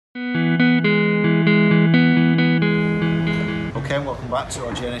back to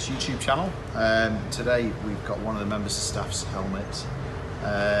our JNS YouTube channel. Today we've got one of the members of staff's helmet,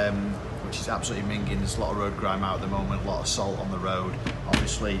 which is absolutely minging. There's a lot of road grime out at the moment, a lot of salt on the road.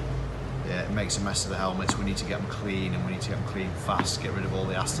 Obviously, it makes a mess of the helmets. We need to get them clean, and we need to get them clean fast, get rid of all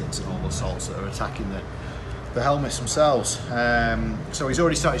the acids and all the salts that are attacking the helmets themselves. So he's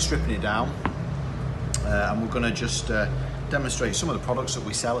already started stripping it down, and we're going to just demonstrate some of the products that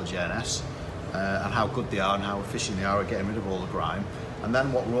we sell at JNS. And how good they are and how efficient they are at getting rid of all the grime. And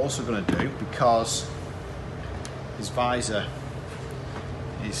then what we're also going to do, because his visor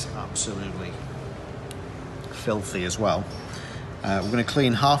is absolutely filthy as well, we're going to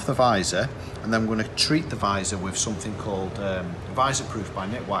clean half the visor, and then we're going to treat the visor with something called Visor Proof by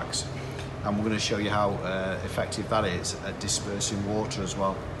Knit Wax, and we're going to show you how effective that is at dispersing water as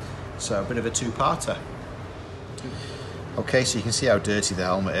well. So a bit of a two-parter. Okay, so you can see how dirty the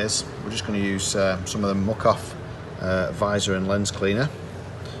helmet is. We're just going to use some of the muck off visor and lens cleaner.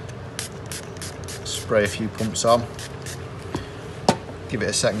 Spray a few pumps on. Give it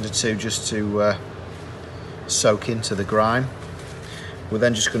a second or two just to soak into the grime. We're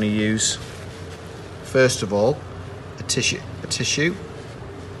then just going to use, first of all, a tissue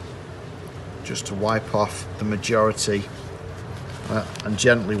just to wipe off the majority, and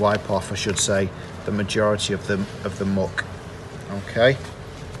gently wipe off, I should say, the majority of the muck. Okay,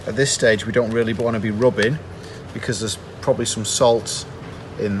 at this stage we don't really want to be rubbing because there's probably some salt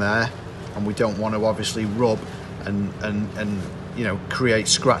in there, and we don't want to obviously rub and you know, create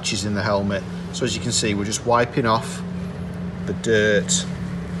scratches in the helmet. So as you can see, we're just wiping off the dirt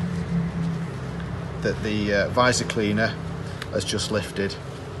that the visor cleaner has just lifted.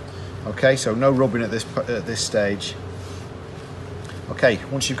 Okay, so no rubbing at this stage. Okay,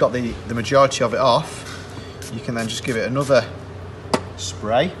 once you've got the majority of it off, you can then just give it another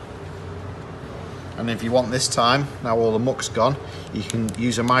spray. And if you want this time, now all the muck's gone, you can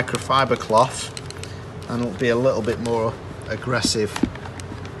use a microfiber cloth, and it'll be a little bit more aggressive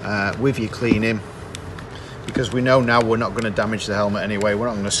with your cleaning, because we know now we're not going to damage the helmet anyway. We're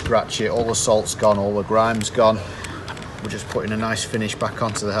not going to scratch it. All the salt's gone, all the grime's gone. We're just putting a nice finish back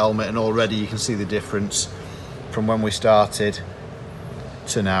onto the helmet, and already you can see the difference from when we started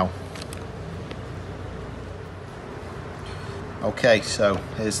to now. Okay, so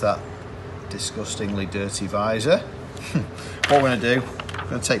here's that disgustingly dirty visor. What we're going to do, we're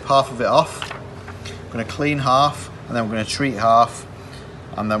going to take half of it off, we're going to clean half, and then we're going to treat half,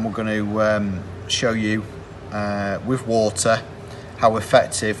 and then we're going to show you with water how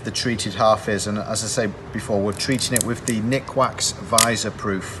effective the treated half is. And as I said before, we're treating it with the Knit Wax Visor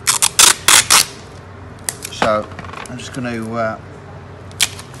Proof. So I'm just going to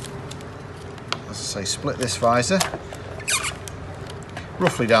as I say, split this visor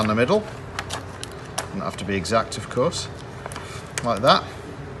roughly down the middle. Doesn't have to be exact, of course, like that.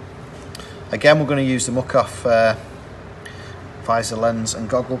 Again, we're going to use the muck off visor lens and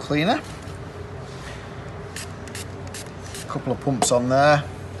goggle cleaner. A couple of pumps on there,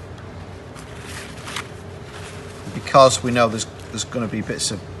 because we know there's going to be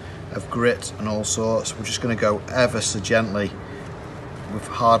bits of grit and all sorts. We're just going to go ever so gently, with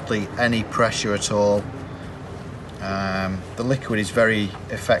hardly any pressure at all. The liquid is very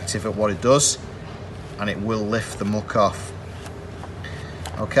effective at what it does, and it will lift the muck off.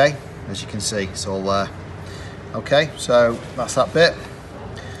 Okay, as you can see, it's all there. Okay, so that's that bit.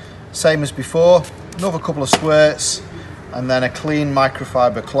 Same as before, another couple of squirts, and then a clean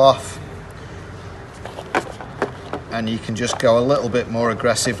microfiber cloth. And you can just go a little bit more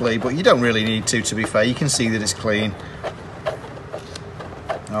aggressively, but you don't really need to be fair. You can see that it's clean.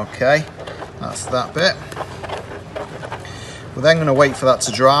 Okay, that's that bit. We're then going to wait for that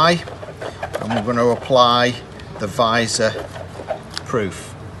to dry, and we're going to apply the Visor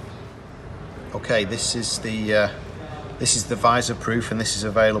Proof. Okay, this is the Visor Proof, and this is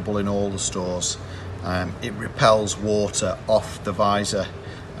available in all the stores. It repels water off the visor.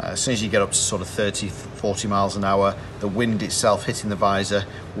 As soon as you get up to sort of 30-40 miles an hour, the wind itself hitting the visor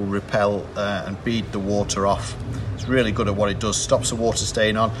will repel and bead the water off. It's really good at what it does. Stops the water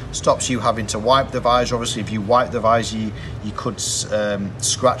staying on, stops you having to wipe the visor. Obviously, if you wipe the visor, you could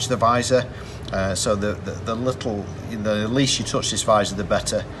scratch the visor. So the least you touch this visor, the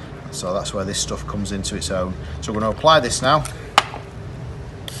better. So that's where this stuff comes into its own. So we're going to apply this now.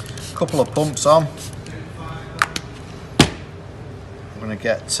 A couple of pumps on. We're going to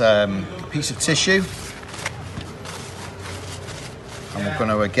get a piece of tissue, and we're going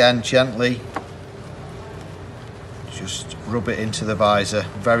to again gently just rub it into the visor,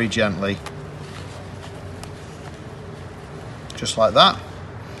 very gently, just like that.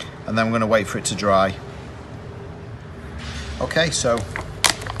 And then we're going to wait for it to dry. Okay, so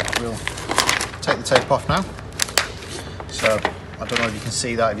we'll take the tape off now. So I don't know if you can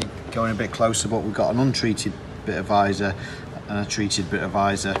see that if you're going a bit closer, but we've got an untreated bit of visor and a treated bit of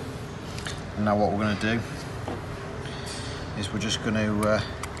visor. And now what we're going to do is we're just going to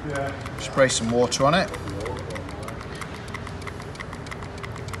spray some water on it.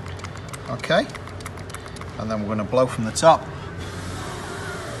 Okay, and then we're going to blow from the top.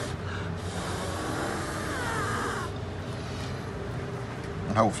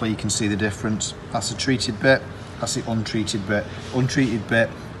 And hopefully you can see the difference. That's the treated bit, that's the untreated bit. Untreated bit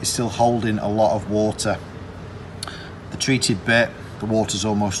is still holding a lot of water. The treated bit, the water's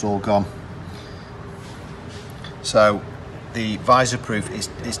almost all gone. So the visor proof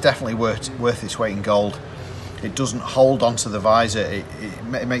is definitely worth its weight in gold. It doesn't hold onto the visor,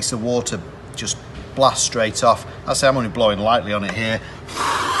 it makes the water just blast straight off. I say I'm only blowing lightly on it here.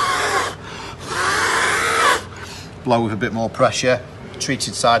 Blow with a bit more pressure.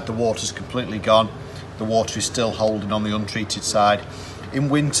 Treated side, the water's completely gone. The water is still holding on the untreated side. In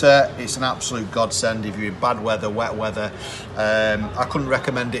winter, it's an absolute godsend if you're in bad weather, wet weather. I couldn't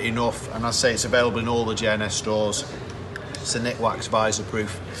recommend it enough, and I say it's available in all the J&S stores. It's a Nikwax visor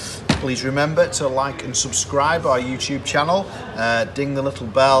proof. Please remember to like and subscribe our YouTube channel. Ding the little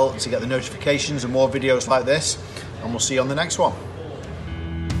bell to get the notifications and more videos like this, and we'll see you on the next one.